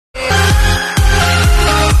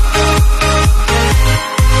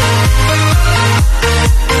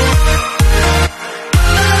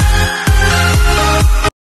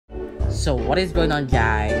What is going on,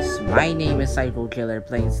 guys? My name is Psycho Killer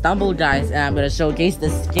playing Stumble, guys, and I'm gonna showcase the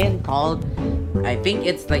skin called, I think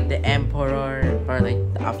it's like the Emperor or like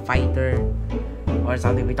a fighter or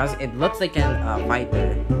something, because it looks like a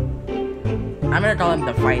fighter. I'm gonna call him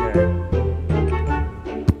the fighter.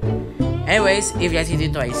 Anyways, if you guys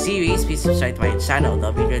need to my series, please subscribe to my channel.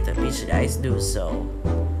 That'll be great if you guys do so.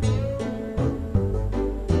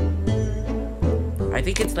 I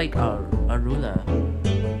think it's like a ruler.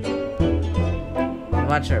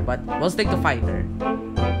 I'm not sure, but we'll stick to fighter.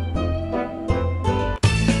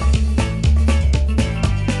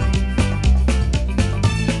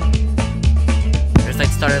 There's like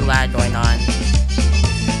starter lag going on.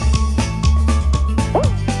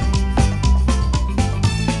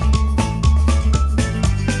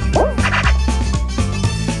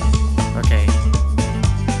 Okay.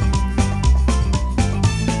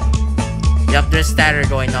 Yep, there's stutter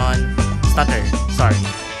going on. Stutter, sorry.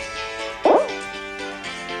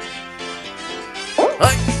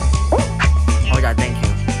 Oh my god, thank you.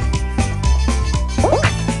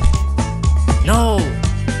 No!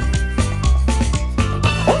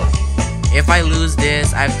 If I lose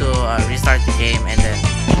this, I have to restart the game and then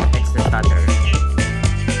fix the stutter.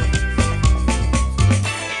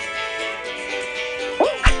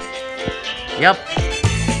 Yep.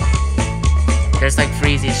 There's like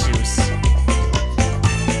freeze issues.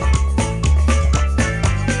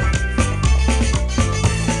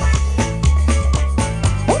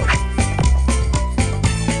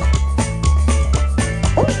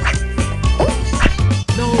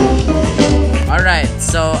 Alright,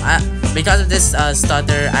 so because of this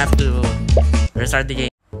stutter, I have to restart the game.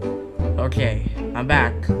 Okay, I'm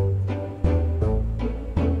back.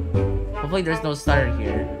 Hopefully there's no stutter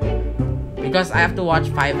here, because I have to watch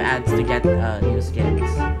 5 ads to get new skins.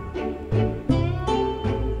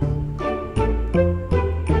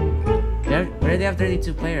 Where they have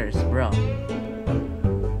 32 players, bro.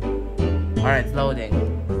 Alright, it's loading.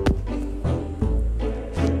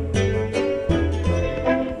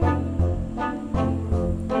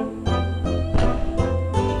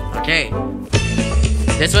 Okay,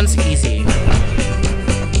 this one's easy. 3,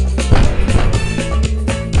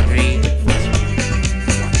 2,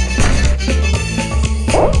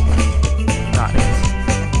 1. Got it.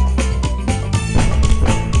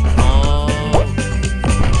 Oh,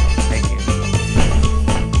 thank you.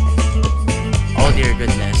 Oh dear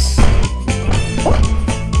goodness.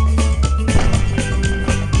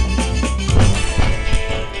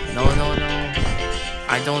 No, no, no.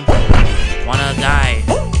 I don't wanna die.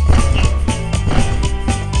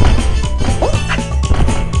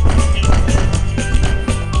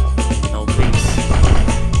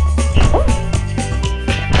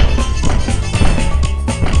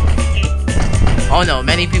 Oh no,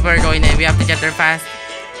 many people are going in. We have to get there fast.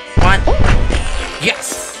 1.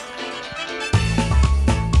 Yes!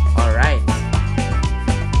 Alright.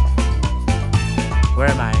 Where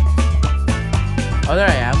am I? Oh, there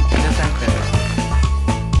I am. In the center.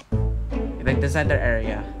 Like the center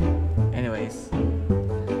area. Anyways.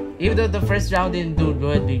 Even though the first round didn't do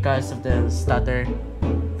good because of the stutter,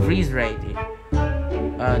 freeze rate.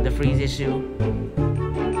 The freeze issue.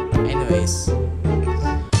 Anyways.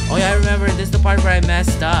 Oh yeah, I remember this is the part where I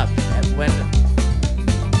messed up when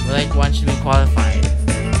like one should be qualified.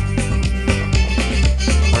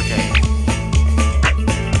 Okay.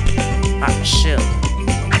 Ah, chill.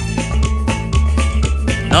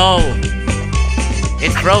 No!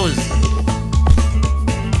 It froze!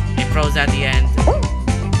 It froze at the end.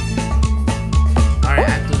 Alright,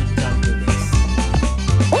 I have to jump through this.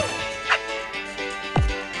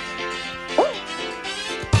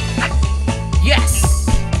 Yes!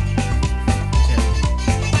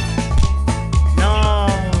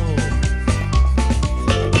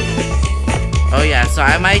 Oh yeah, so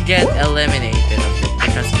I might get eliminated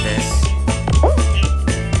because of this.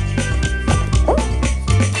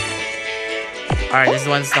 Alright, this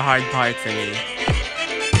one's the hard part for me.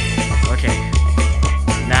 Okay.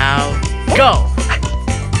 Now, go!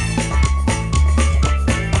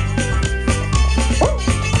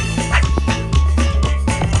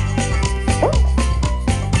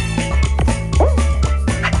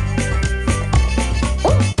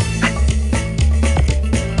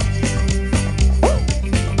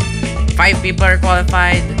 Five people are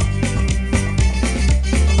qualified.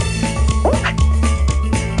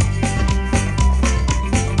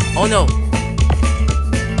 Oh no!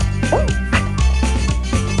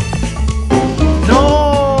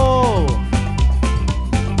 No!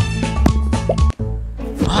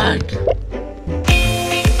 Fuck!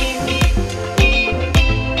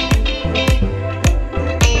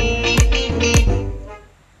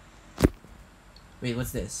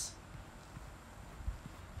 What's this?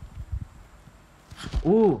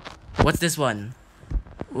 Ooh, what's this one?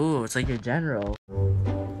 Ooh, it's like your general.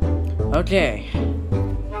 Okay.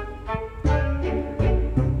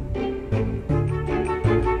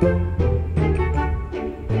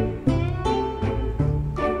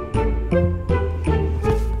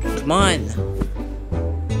 Come on.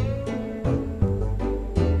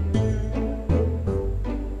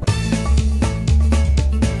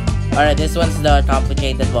 Alright, this one's the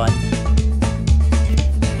complicated one.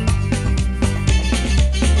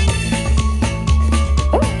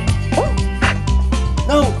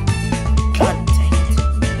 No! God dang it.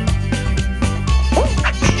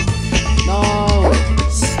 No!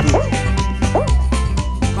 Stupid.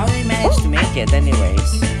 How did they manage to make it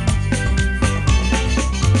anyways?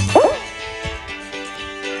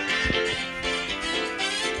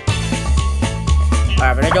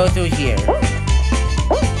 Alright, we're gonna go through here.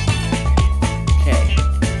 Okay.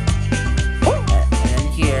 And then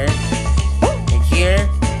here. And here.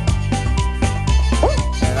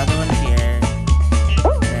 And another one here.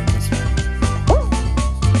 And then this one.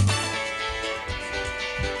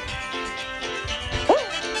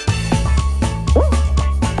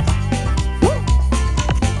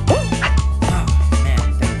 Oh, man,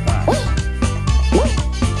 thank gosh.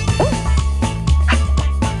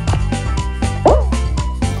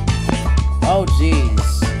 Oh, jeez.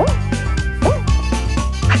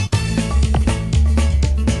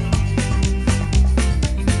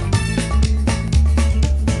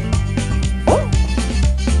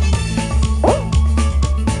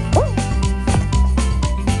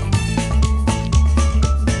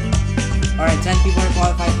 Alright, 10 people are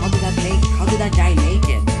qualified. How did that guy make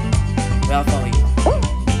it? Well, I'll follow you.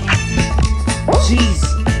 Jeez.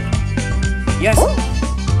 Yes.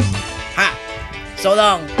 Ha. So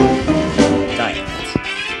long. Darn it.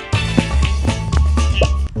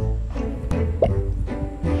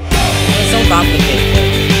 It's so complicated.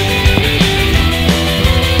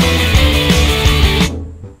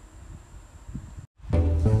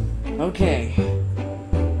 Okay.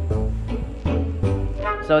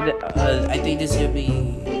 So I think this should be,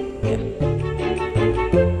 yeah.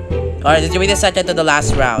 Alright, this should be the second to the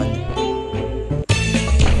last round.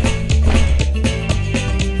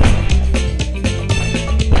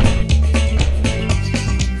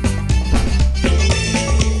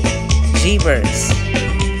 Jeepers.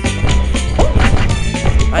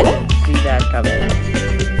 I didn't see that coming.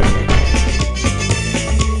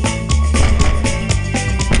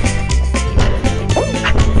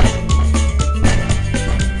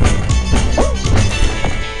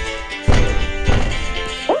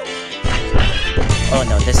 Oh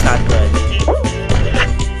no, this is not good.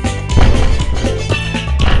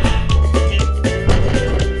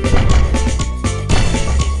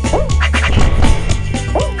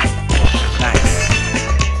 Nice.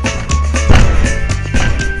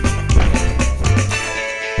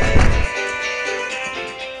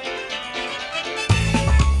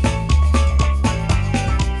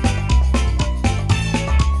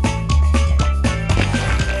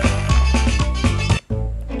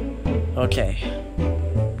 Okay.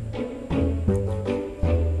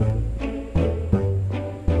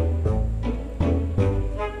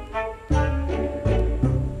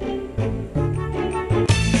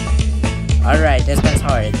 Alright, this one's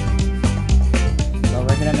hard. Well,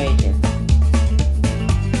 we're gonna make it.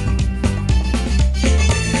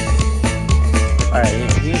 Alright,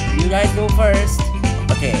 you guys go first.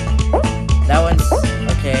 Okay. That one's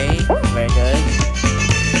okay. Very good.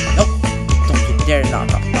 Nope. Don't you dare knock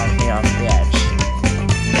me off the edge.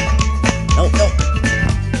 Nope, nope.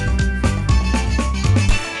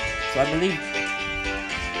 So I believe.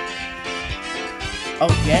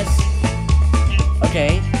 Oh, yes.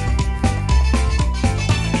 Okay.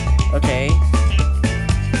 Okay.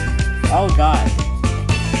 Oh god.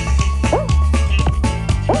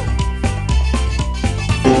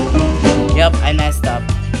 Yep, I messed up.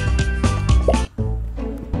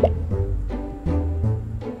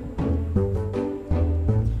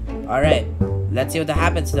 Alright, let's see what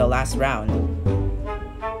happens to the last round.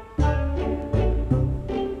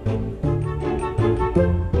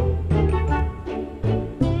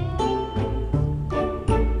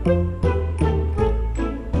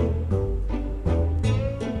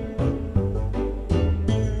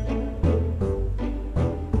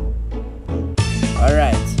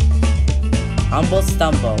 Alright. Humble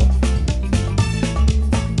stumble.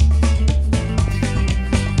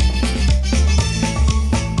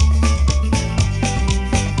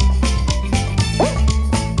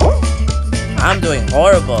 I'm doing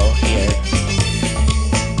horrible here.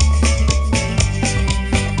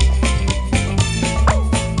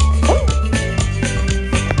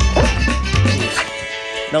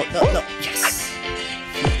 No, no, no. Yes.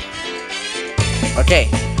 Okay.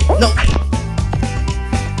 No.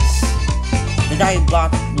 The guy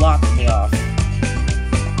blocked me off.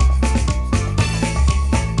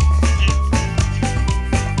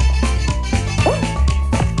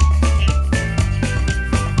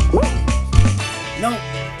 No.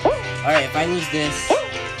 Alright, if I lose this,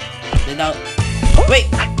 then I'll... Wait!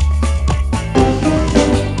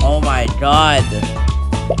 Oh my god.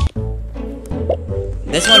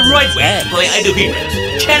 This one's the right way intense. to play Idle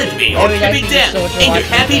Heroes. Challenge me or Anyway, keep guys, it down. thank you so much for And your watching.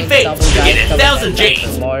 happy Thanks, face double to guys, get comment, 1,000 and like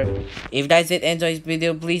J's. for more. If you guys did enjoy this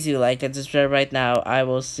video, please do like and subscribe right now. I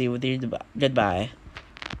will see you with you. Goodbye.